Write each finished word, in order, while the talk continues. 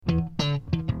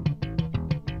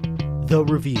The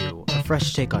Review, a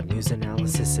fresh take on news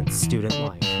analysis and student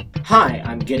life. Hi,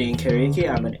 I'm Gideon Kariuki.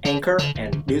 I'm an anchor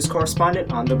and news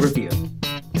correspondent on The Review.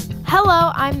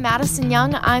 Hello, I'm Madison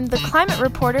Young. I'm the climate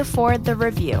reporter for The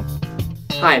Review.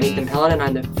 Hi, I'm Ethan Pellin, and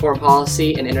I'm the foreign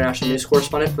policy and international news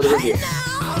correspondent for The Review.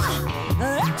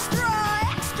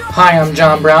 Hi, I'm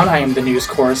John Brown. I am the news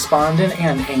correspondent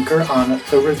and anchor on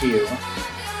The Review.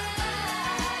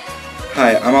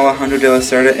 Hi, I'm Alejandro de la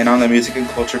Cerda, and I'm the music and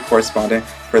culture correspondent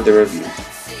for The Review.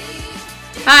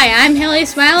 Hi, I'm Haley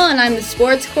Smile, and I'm the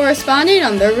sports correspondent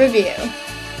on The Review.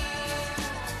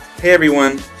 Hey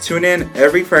everyone, tune in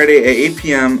every Friday at 8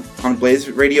 p.m. on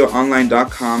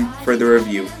BlazeRadioOnline.com for The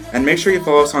Review, and make sure you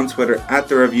follow us on Twitter at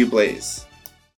TheReviewBlaze.